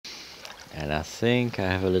And I think I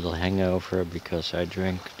have a little hangover because I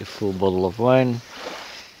drank the full bottle of wine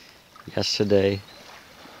yesterday.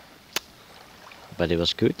 But it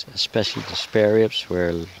was good, especially the spare ribs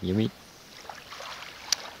were yummy.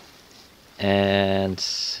 And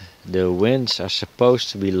the winds are supposed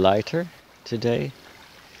to be lighter today,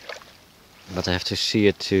 but I have to see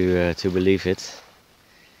it to believe it.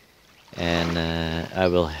 And I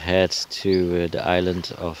will head to the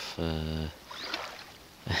island of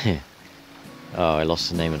oh, I lost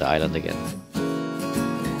the name of the island again.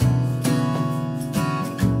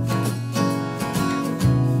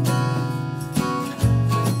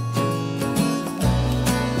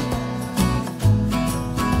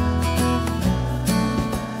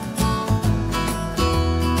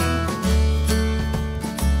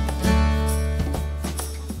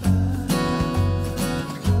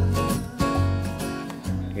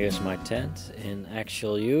 Here's my tent in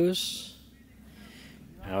actual use.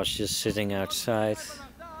 I was just sitting outside.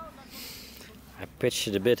 I pitched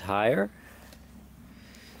it a bit higher,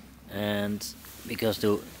 and because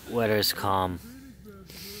the weather is calm,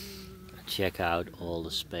 I check out all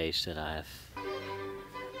the space that I have.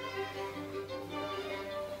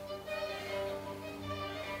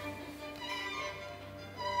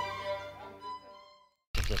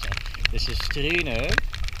 This is Trine, and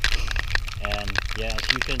yeah,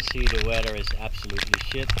 as you can see, the weather is absolutely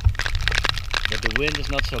shit. But the wind is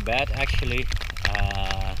not so bad actually,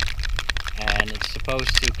 and it's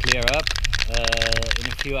supposed to clear up in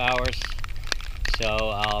a few hours, so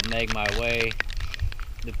I'll make my way.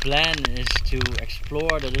 The plan is to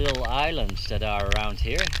explore the little islands that are around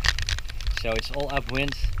here, so it's all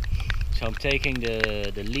upwind, so I'm taking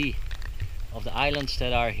the lee of the islands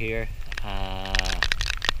that are here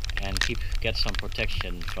and get some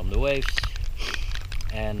protection from the waves,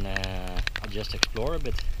 and I'll just explore a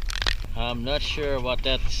bit. I'm not sure what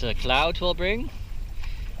that cloud will bring,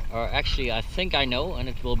 or actually I think I know, and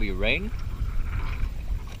it will be rain.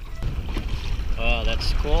 Well, that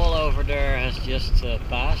squall over there has just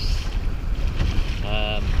passed.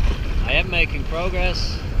 I am making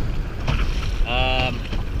progress,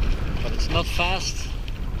 but it's not fast,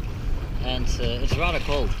 and it's rather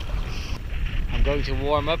cold. I'm going to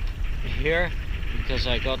warm up here because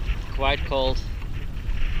I got quite cold.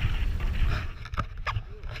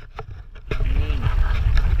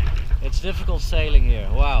 It's difficult sailing here,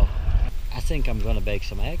 wow. I think I'm gonna bake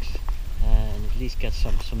some eggs and at least get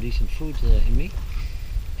some decent food in me.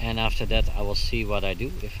 And after that I will see what I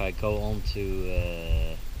do, if I go on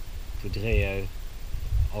to Dreu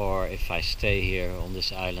or if I stay here on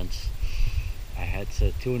this island. I had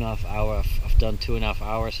 2.5 hours, I've done 2.5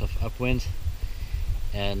 hours of upwind,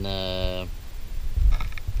 and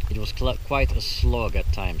it was quite a slog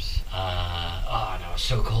at times. Oh, and I was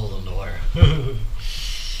so cold on the water.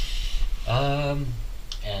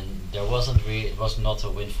 And there wasn't really, it was not a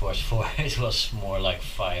wind force 4, it was more like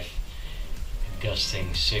 5,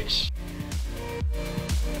 gusting 6.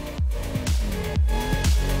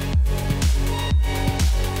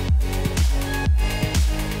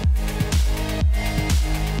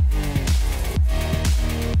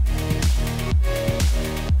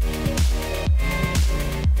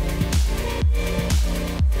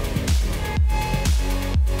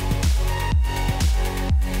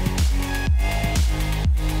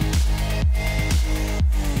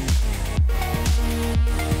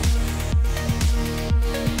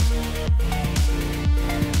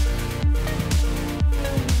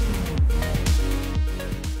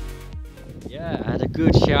 I had a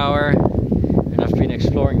good shower and I've been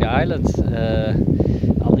exploring the island.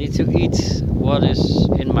 I'll need to eat what is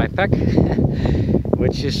in my pack,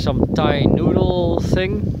 which is some Thai noodle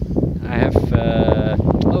thing. I have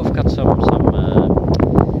I've got some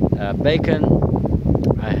bacon.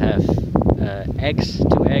 I have eggs,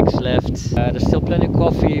 2 eggs left. There's still plenty of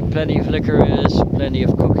coffee, plenty of licorice, plenty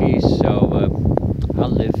of cookies, so I'll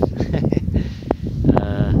live.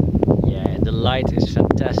 Yeah, and the light is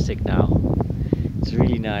fantastic now. It's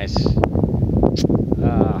really nice.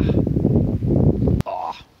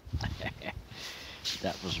 Oh.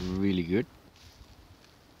 That was really good.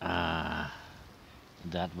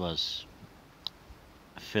 That was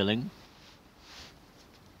filling.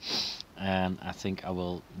 And I think I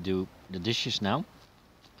will do the dishes now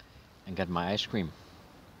and get my ice cream.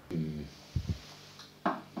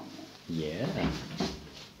 Yeah.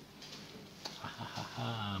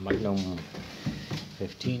 Magnum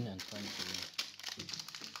 15 and 20.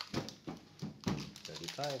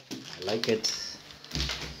 35. I like it.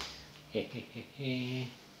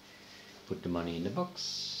 Put the money in the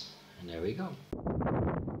box, and there we go.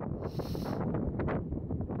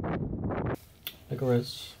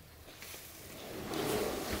 Licorice.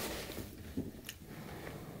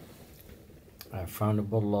 I found a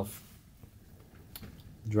bottle of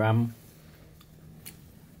dram.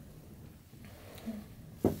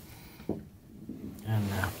 And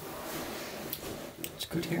it's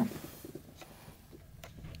good here.